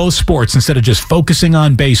play both sports instead of just focusing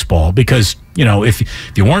on baseball, because if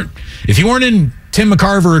you weren't in Tim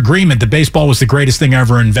McCarver agreement that baseball was the greatest thing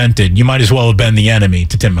ever invented. You might as well have been the enemy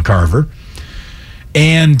to Tim McCarver.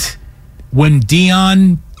 And when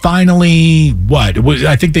Deion finally,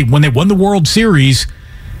 when they won the World Series,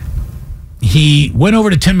 he went over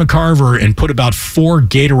to Tim McCarver and put about 4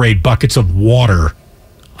 Gatorade buckets of water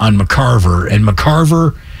on McCarver. And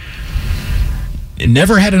McCarver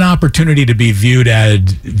never had an opportunity to be viewed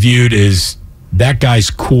as that guy's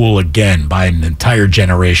cool again by an entire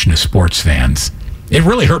generation of sports fans. It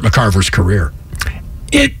really hurt McCarver's career.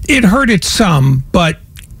 It hurt it some, but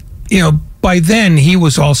by then he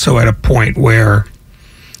was also at a point where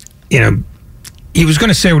he was going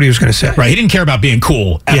to say what he was going to say. Right, he didn't care about being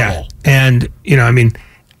cool at all. And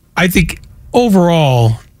I think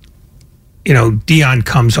overall, Deion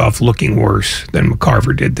comes off looking worse than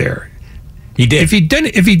McCarver did there. He did. If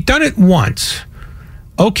he'd done it once,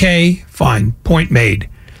 okay, fine, point made.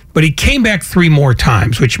 But he came back 3 more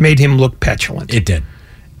times, which made him look petulant. It did.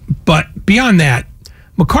 But beyond that,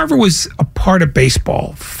 McCarver was a part of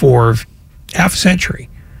baseball for half a century.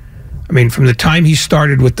 I mean, from the time he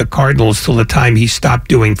started with the Cardinals till the time he stopped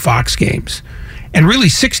doing Fox games. And really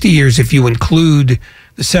 60 years if you include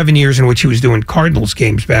the 7 years in which he was doing Cardinals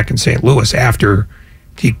games back in St. Louis after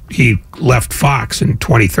he left Fox in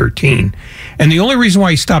 2013. And the only reason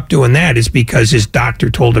why he stopped doing that is because his doctor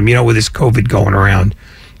told him, with this COVID going around,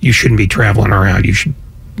 you shouldn't be traveling around. You should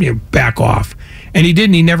back off. And he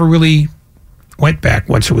didn't. He never really went back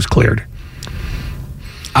once it was cleared.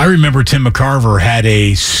 I remember Tim McCarver had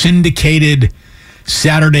a syndicated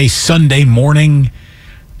Saturday, Sunday morning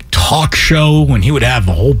talk show when he would have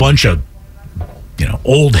a whole bunch of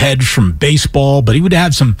old heads from baseball, but he would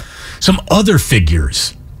have some other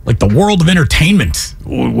figures, like the world of entertainment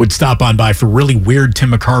would stop on by for really weird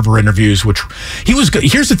Tim McCarver interviews, which he was good.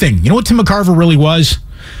 Here's the thing. You know what Tim McCarver really was?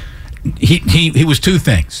 He was 2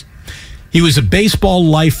 things. He was a baseball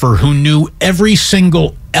lifer who knew every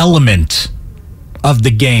single element of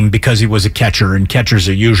the game because he was a catcher, and catchers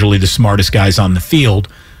are usually the smartest guys on the field.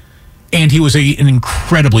 And he was an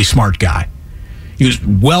incredibly smart guy. He was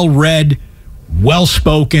well-read,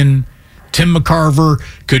 well-spoken. Tim McCarver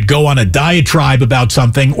could go on a diatribe about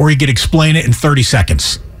something, or he could explain it in 30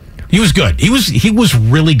 seconds. He was good. He was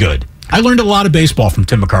really good. I learned a lot of baseball from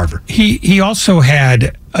Tim McCarver. He also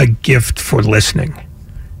had a gift for listening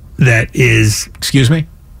that is... Excuse me?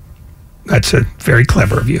 That's very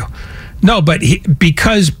clever of you. No, but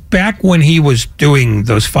because back when he was doing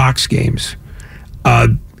those Fox games,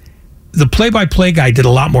 the play-by-play guy did a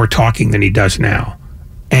lot more talking than he does now.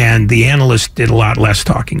 And the analyst did a lot less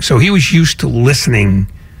talking. So he was used to listening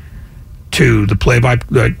to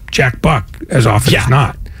the Jack Buck as often as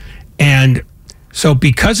not. And so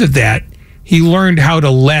because of that, he learned how to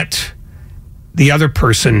let the other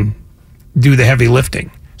person do the heavy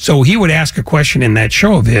lifting. So he would ask a question in that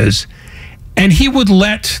show of his, and he would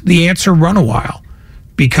let the answer run a while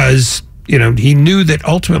because, he knew that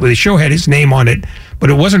ultimately the show had his name on it, but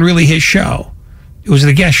it wasn't really his show. It was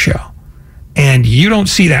the guest show. And you don't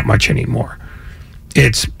see that much anymore.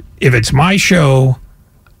 If it's my show,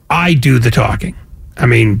 I do the talking. I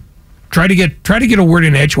mean, try to get a word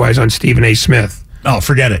in edgewise on Stephen A. Smith. Oh,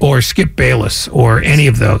 forget it. Or Skip Bayless or any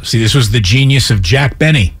of those. See, this was the genius of Jack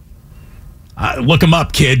Benny. Look him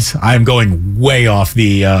up, kids. I am going way off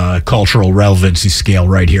the cultural relevancy scale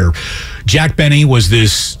right here. Jack Benny was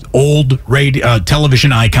this old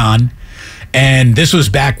television icon. And this was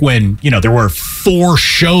back when, there were 4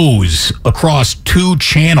 shows across 2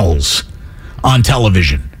 channels on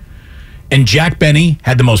television. And Jack Benny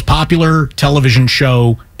had the most popular television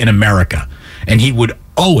show in America. And he would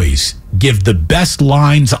always give the best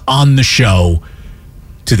lines on the show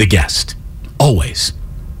to the guest. Always.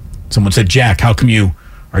 Someone said, Jack, how come you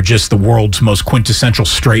are just the world's most quintessential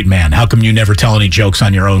straight man? How come you never tell any jokes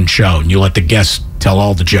on your own show and you let the guests tell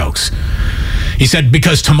all the jokes? He said,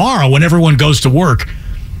 because tomorrow when everyone goes to work,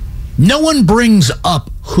 no one brings up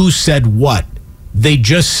who said what. They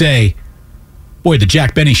just say, boy, the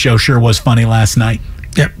Jack Benny show sure was funny last night.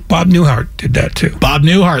 Yeah, Bob Newhart did that too. Bob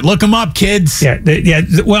Newhart. Look him up, kids. Yeah.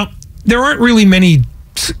 Well, there aren't really many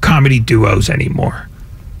comedy duos anymore.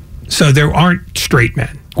 So there aren't straight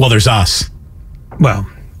men. Well, there's us. Well,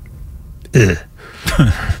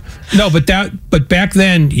 no, but back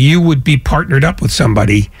then you would be partnered up with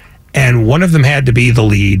somebody, and one of them had to be the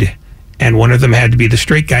lead, and one of them had to be the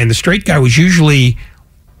straight guy, and the straight guy was usually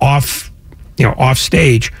off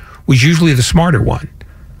stage, was usually the smarter one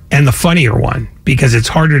and the funnier one, because it's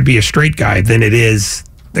harder to be a straight guy than it is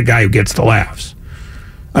the guy who gets the laughs.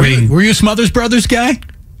 Were you a Smothers Brothers guy?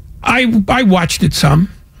 I watched it some.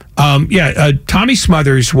 Tommy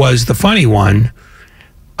Smothers was the funny one,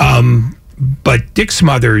 but But Dick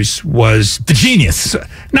Smothers was the genius.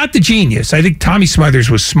 Not the genius. I think Tommy Smothers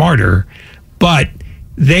was smarter, but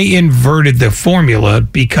they inverted the formula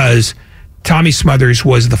because Tommy Smothers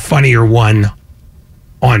was the funnier one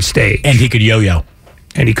on stage. And he could yo-yo.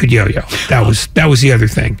 That was the other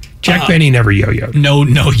thing. Jack Benny never yo-yoed. No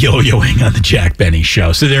yo-yoing on the Jack Benny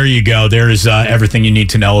show. So there you go. There is everything you need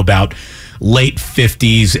to know about late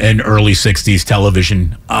 50s and early 60s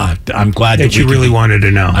television. I'm glad that you really wanted to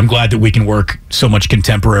know. I'm glad that we can work so much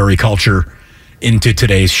contemporary culture into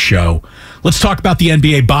today's show. Let's talk about the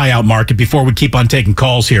NBA buyout market before we keep on taking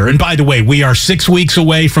calls here. And by the way, we are 6 weeks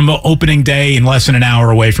away from the opening day and less than an hour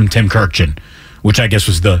away from Tim Kurkjian, which I guess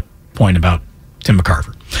was the point about Tim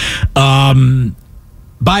McCarver.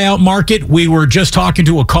 Buyout market, we were just talking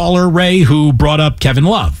to a caller, Ray, who brought up Kevin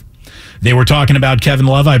Love. They were talking about Kevin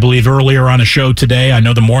Love, I believe, earlier on a show today. I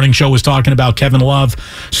know the morning show was talking about Kevin Love.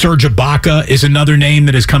 Serge Ibaka is another name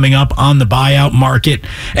that is coming up on the buyout market.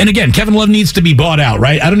 And again, Kevin Love needs to be bought out,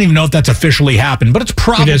 right? I don't even know if that's officially happened, but it's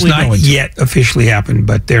probably going to. It has not yet officially happened,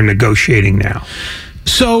 but they're negotiating now.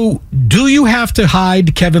 So, do you have to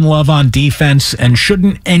hide Kevin Love on defense, and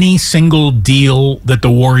shouldn't any single deal that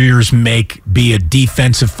the Warriors make be a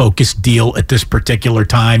defensive-focused deal at this particular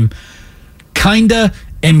time? Kinda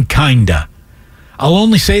and kinda. I'll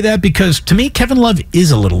only say that because, to me, Kevin Love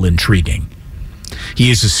is a little intriguing.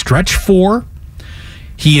 He is a stretch 4.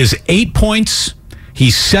 He is 8 points.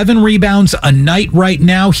 He's 7 rebounds a night right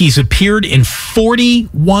now. He's appeared in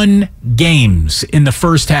 41 games in the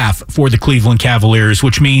first half for the Cleveland Cavaliers,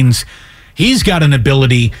 which means he's got an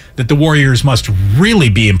ability that the Warriors must really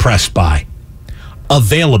be impressed by.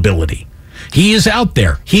 Availability. He is out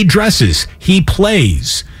there. He dresses. He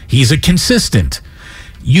plays. He's a consistent.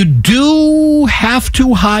 You do have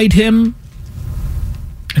to hide him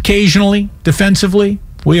occasionally, defensively.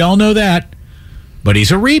 We all know that. But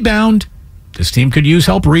he's a rebound. This team could use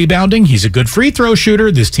help rebounding. He's a good free throw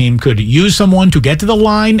shooter. This team could use someone to get to the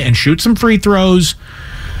line and shoot some free throws.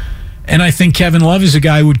 And I think Kevin Love is a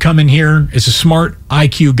guy who would come in here as a smart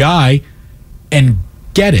IQ guy and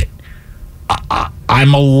get it.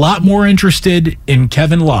 I'm a lot more interested in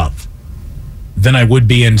Kevin Love than I would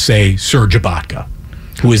be in, say, Serge Ibaka,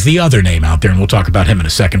 who is the other name out there, and we'll talk about him in a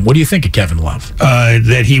second. What do you think of Kevin Love?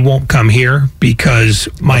 That he won't come here because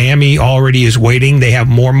Miami already is waiting. They have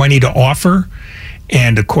more money to offer.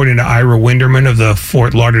 And according to Ira Winderman of the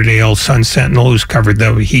Fort Lauderdale Sun-Sentinel, who's covered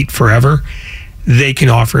the Heat forever, they can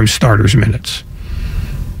offer him starters minutes.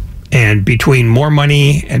 And between more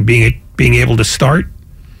money and being able to start,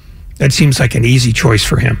 that seems like an easy choice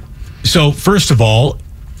for him. So, first of all,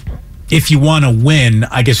 if you want to win,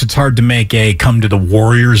 I guess it's hard to make a come to the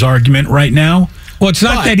Warriors argument right now. Well, it's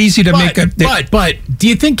not that easy to make a... But do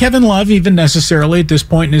you think Kevin Love, even necessarily at this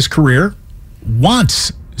point in his career,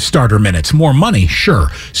 wants starter minutes? More money, sure.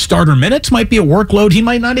 Starter minutes might be a workload he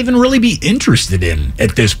might not even really be interested in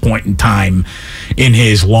at this point in time in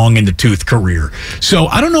his long in the tooth career. So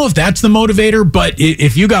I don't know if that's the motivator, but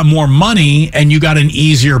if you got more money and you got an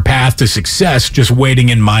easier path to success just waiting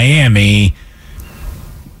in Miami,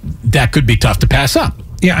 that could be tough to pass up.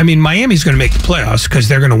 Yeah, I mean, Miami's going to make the playoffs because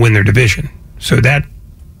they're going to win their division. So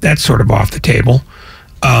that's sort of off the table.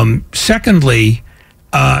 Secondly,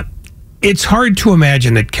 it's hard to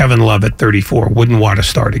imagine that Kevin Love at 34 wouldn't want to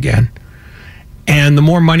start again. And the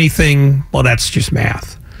more money thing, well, that's just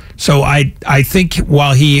math. So I think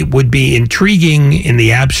while he would be intriguing in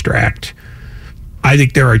the abstract, I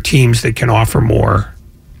think there are teams that can offer more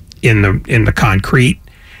in the concrete.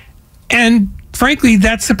 And frankly,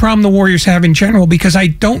 that's the problem the Warriors have in general, because I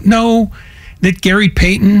don't know that Gary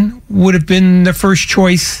Payton would have been the first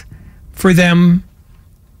choice for them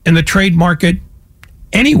in the trade market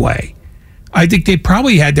anyway. I think they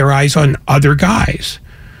probably had their eyes on other guys.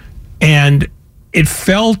 And it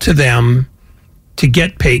fell to them to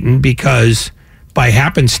get Payton because by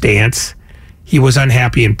happenstance, he was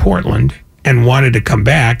unhappy in Portland and wanted to come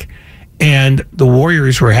back. And the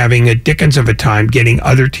Warriors were having a dickens of a time getting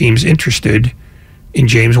other teams interested in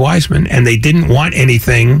James Wiseman. And they didn't want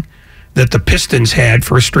anything that the Pistons had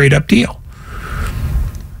for a straight-up deal.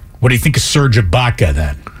 What do you think of Serge Ibaka,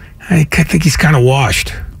 then? I think he's kind of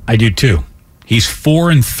washed. I do, too. He's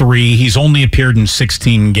 4-3. He's only appeared in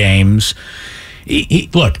 16 games.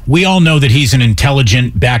 Look, we all know that he's an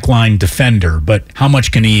intelligent backline defender, but how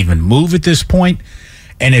much can he even move at this point?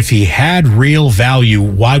 And if he had real value,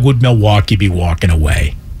 why would Milwaukee be walking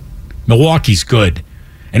away? Milwaukee's good.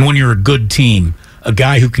 And when you're a good team, a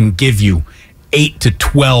guy who can give you 8 to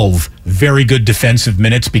 12 very good defensive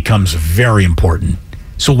minutes becomes very important.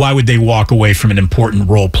 So why would they walk away from an important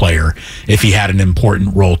role player if he had an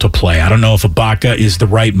important role to play? I don't know if Ibaka is the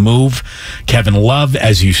right move. Kevin Love,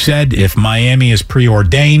 as you said, if Miami is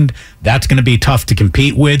preordained, that's going to be tough to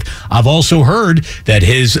compete with. I've also heard that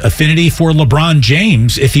his affinity for LeBron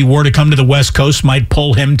James, if he were to come to the West Coast, might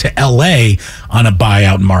pull him to L.A. on a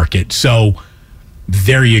buyout market. So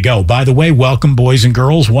there you go. By the way, welcome, boys and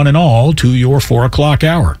girls, one and all, to your 4 o'clock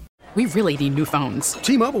hour. We really need new phones.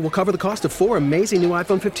 T-Mobile will cover the cost of 4 amazing new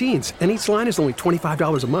iPhone 15s, and each line is only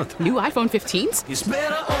 $25 a month. New iPhone 15s? It's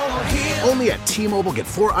better over here. Only at T-Mobile, get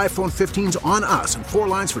 4 iPhone 15s on us and 4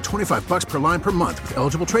 lines for $25 per line per month with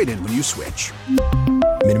eligible trade-in when you switch.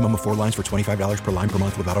 Minimum of 4 lines for $25 per line per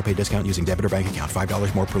month with autopay discount using debit or bank account.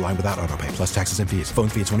 $5 more per line without autopay, plus taxes and fees. Phone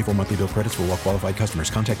fee at 24 monthly bill credits for well-qualified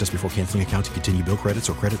customers. Contact us before canceling account to continue bill credits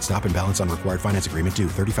or credit stop and balance on required finance agreement due.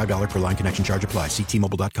 $35 per line connection charge applies. See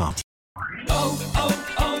T-Mobile.com.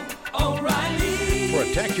 O'Reilly.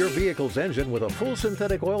 Protect your vehicle's engine with a full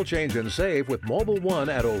synthetic oil change and save with Mobil 1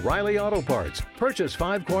 at O'Reilly Auto Parts. Purchase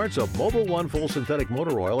 5 quarts of Mobil 1 full synthetic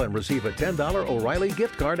motor oil and receive a $10 O'Reilly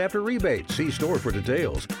gift card after rebate. See store for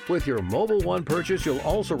details. With your Mobil 1 purchase, you'll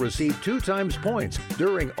also receive 2 times points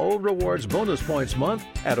during O Rewards Bonus Points Month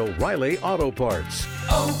at O'Reilly Auto Parts.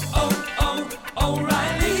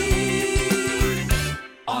 O'Reilly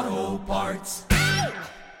Auto Parts.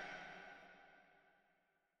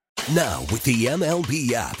 Now, with the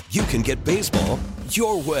MLB app, you can get baseball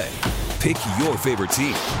your way. Pick your favorite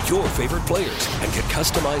team, your favorite players, and get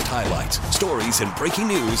customized highlights, stories, and breaking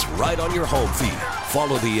news right on your home feed.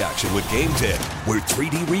 Follow the action with Game Day, where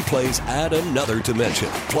 3D replays add another dimension.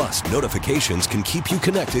 Plus, notifications can keep you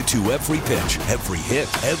connected to every pitch, every hit,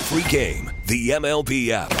 every game. The MLB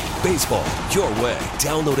app. Baseball your way.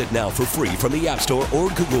 Download it now for free from the App Store or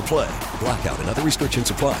Google Play. Blackout and other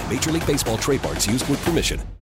restrictions apply. Major League Baseball trademarks used with permission.